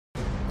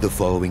The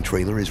following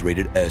trailer is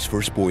rated S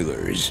for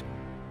spoilers.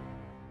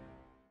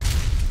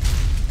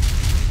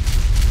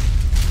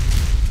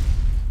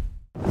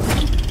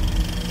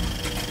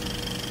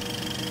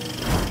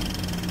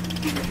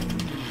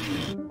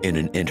 In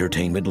an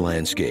entertainment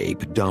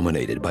landscape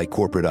dominated by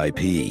corporate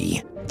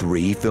IP,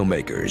 three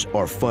filmmakers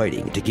are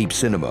fighting to keep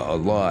cinema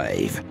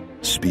alive: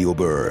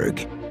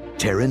 Spielberg,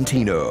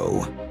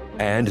 Tarantino,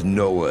 and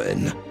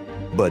Nolan.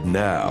 But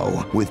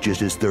now, with just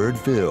his third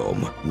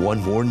film, one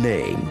more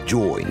name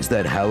joins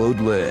that hallowed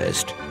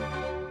list.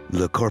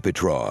 Le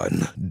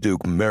Carpatron,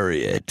 Duke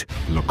Marriott.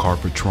 Le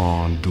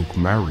Carpatron, Duke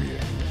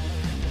Marriott.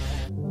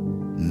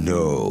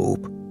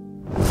 Nope.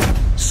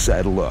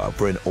 Saddle up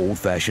for an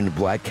old-fashioned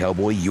black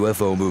cowboy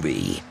UFO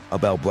movie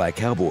about black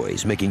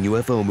cowboys making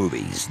UFO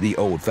movies the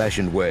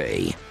old-fashioned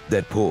way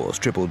that pulls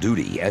triple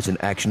duty as an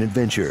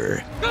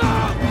action-adventure,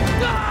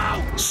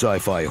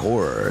 sci-fi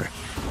horror,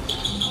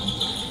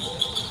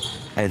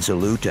 and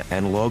salute to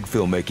analog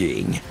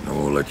filmmaking.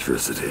 No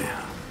electricity.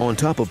 On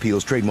top of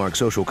Peele's trademark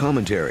social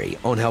commentary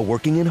on how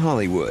working in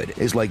Hollywood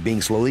is like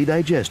being slowly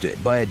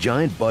digested by a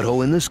giant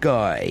butthole in the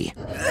sky.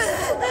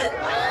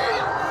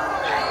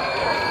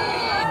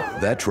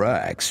 That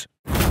tracks.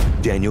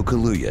 Daniel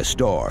Kaluuya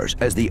stars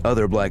as the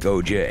other black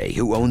OJ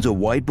who owns a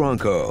white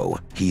Bronco.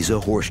 He's a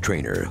horse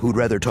trainer who'd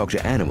rather talk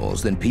to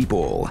animals than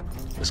people.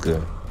 That's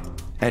good.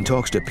 And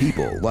talks to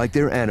people like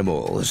they're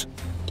animals.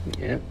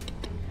 Yeah.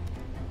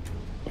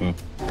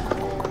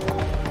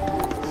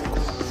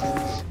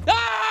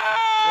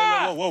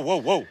 Ah! Whoa, whoa,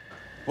 whoa, whoa,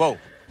 whoa.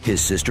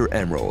 His sister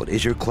Emerald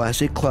is your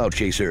classic cloud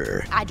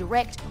chaser. I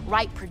direct,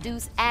 write,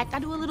 produce, act. I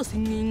do a little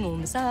singing on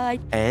the side.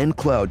 And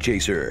cloud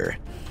chaser,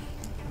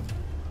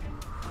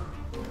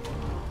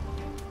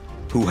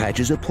 who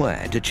hatches a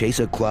plan to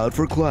chase a cloud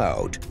for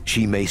clout.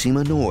 She may seem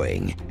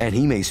annoying, and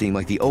he may seem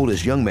like the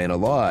oldest young man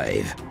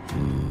alive.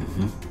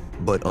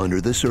 But under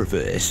the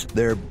surface,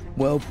 they're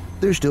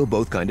still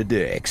both kind of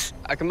dicks.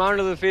 I can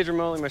monitor the feeds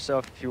remotely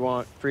myself if you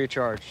want, free of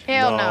charge.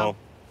 Hell no.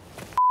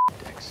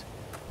 Dicks.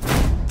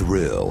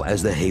 Thrill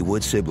as the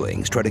Haywood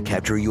siblings try to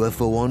capture a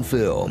UFO on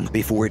film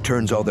before it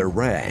turns all their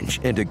ranch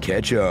into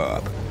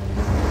ketchup.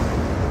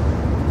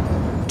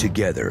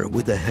 Together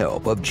with the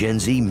help of Gen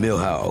Z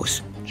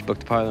Millhouse. Just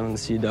booked a pilot on the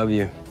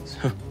CW,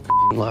 so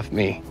left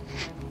me.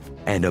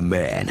 And a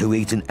man who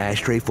eats an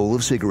ashtray full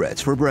of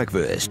cigarettes for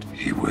breakfast.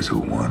 He was a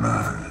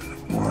one-eyed,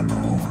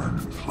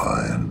 one-horned,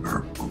 flying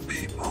purple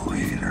people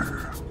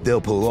eater.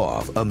 They'll pull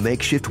off a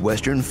makeshift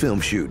Western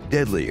film shoot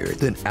deadlier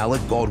than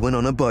Alec Baldwin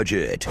on a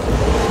budget.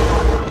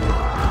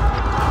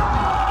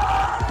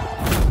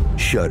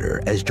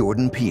 Shudder as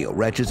Jordan Peele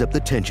ratchets up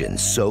the tension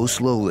so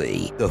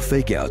slowly, the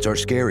fake-outs are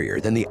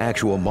scarier than the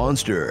actual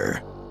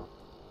monster.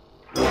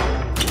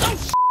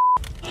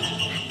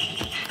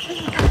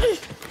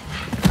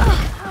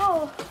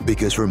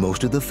 Because for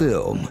most of the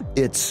film,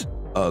 it's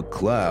a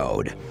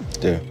cloud.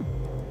 There.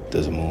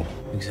 Doesn't move.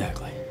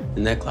 Exactly.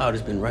 And that cloud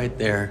has been right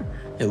there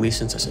at least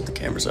since I set the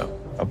cameras up.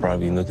 I'll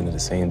probably be looking at the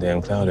same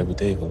damn cloud every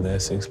day for the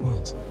last 6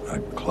 months.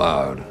 That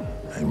cloud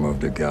ain't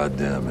moved a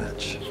goddamn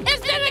inch.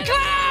 It's in the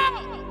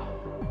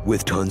cloud!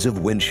 With tons of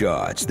wind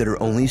shots that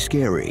are only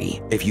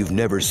scary if you've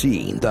never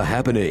seen The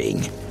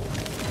Happening.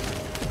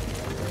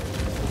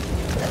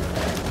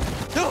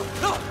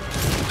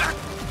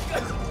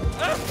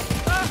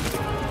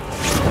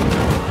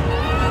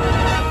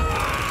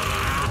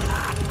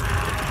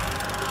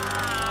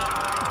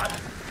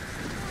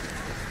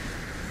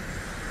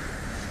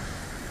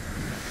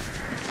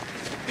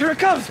 Here it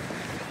comes!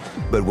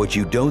 But what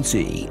you don't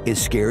see is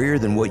scarier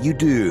than what you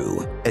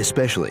do,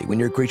 especially when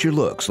your creature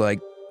looks like,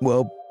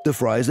 the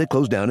fries that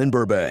closed down in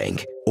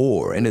Burbank.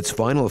 Or in its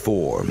final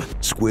form,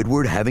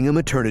 Squidward having a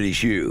maternity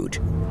shoot.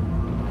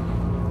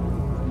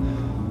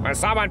 Will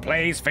someone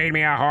please feed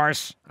me a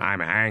horse? I'm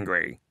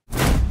hungry.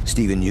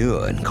 Steven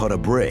Yeun caught a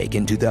break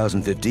in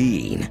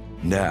 2015.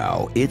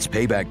 Now it's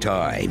payback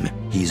time.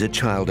 He's a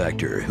child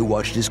actor who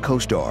watched his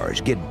co-stars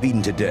get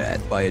beaten to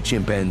death by a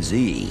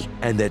chimpanzee,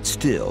 and that's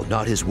still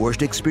not his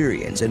worst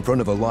experience in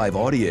front of a live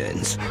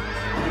audience.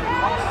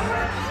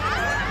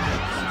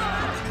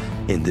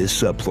 In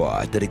this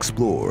subplot that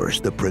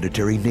explores the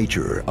predatory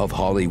nature of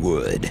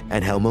Hollywood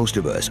and how most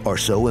of us are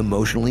so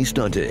emotionally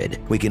stunted,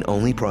 we can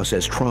only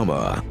process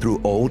trauma through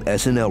old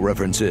SNL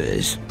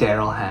references.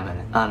 Daryl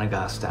Hammond, Anna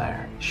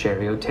Gasteyer,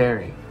 Sherry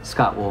O'Terry.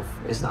 Scott Wolf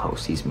is the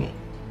host, he's me.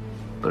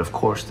 But of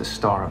course, the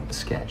star of the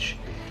sketch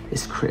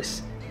is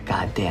Chris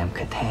goddamn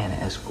Katana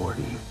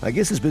escorting you. I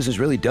guess this business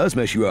really does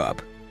mess you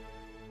up.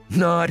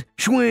 Not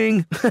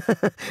swing.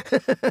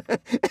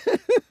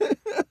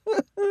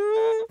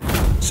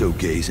 So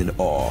gaze in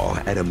awe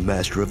at a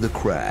master of the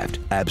craft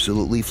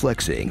absolutely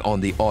flexing on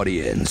the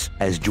audience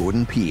as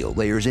Jordan Peele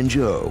layers in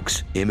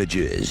jokes,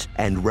 images,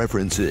 and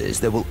references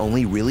that will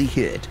only really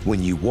hit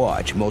when you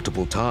watch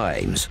multiple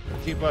times.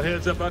 Keep our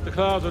heads up out the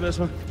clouds on this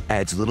one.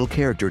 Adds little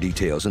character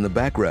details in the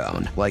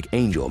background, like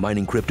Angel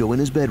mining crypto in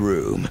his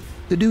bedroom.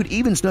 The dude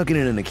even snuck in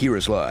an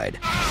Akira slide.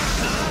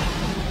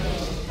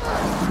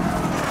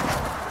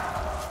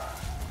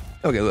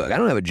 Okay, look, I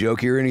don't have a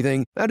joke here or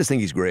anything. I just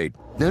think he's great.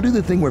 Now do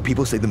the thing where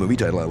people say the movie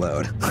title out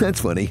loud. That's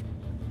funny.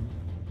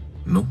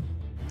 Nope.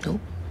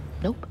 Nope.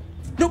 Nope.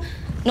 Nope.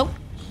 Nope.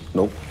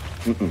 Nope.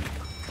 Mm-mm.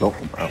 Nope.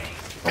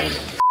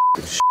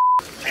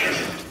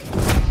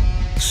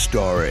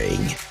 Starring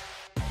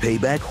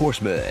Payback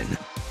Horseman,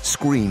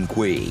 Scream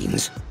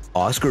Queens,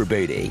 Oscar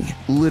baiting,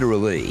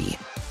 literally,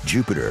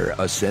 Jupiter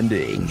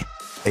ascending,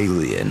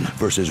 Alien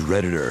vs.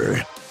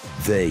 Redditor,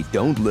 They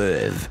Don't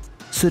Live,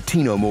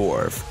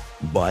 Satinomorph,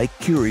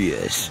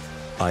 Bi-Curious,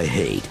 I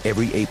Hate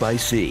Every Ape I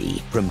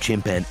See, from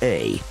Chimpan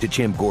A to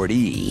Chimp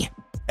Gordy,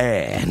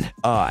 and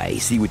I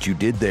See What You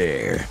Did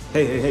There.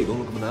 Hey, don't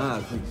look him in the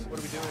eyes, please. What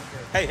are we doing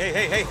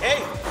here?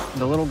 Hey!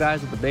 The little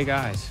guys with the big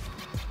eyes.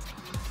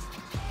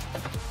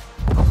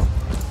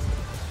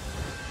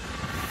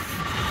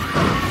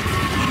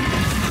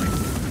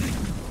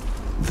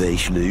 They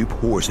schnoop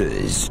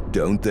horses,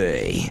 don't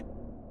they?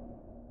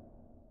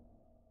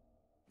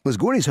 Was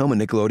Gordy's Home a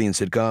Nickelodeon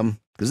sitcom?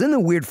 Because then the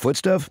weird foot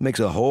stuff makes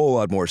a whole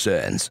lot more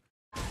sense.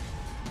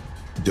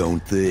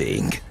 Don't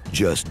think,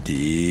 just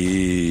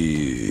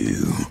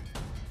do.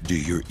 Do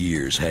your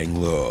ears hang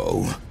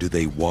low? Do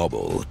they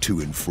wobble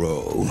to and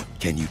fro?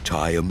 Can you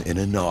tie 'em in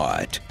a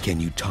knot? Can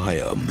you tie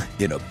 'em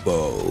in a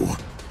bow?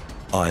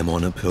 I'm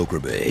on a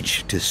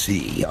pilgrimage to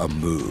see a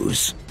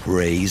moose.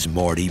 Praise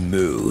Marty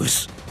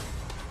Moose.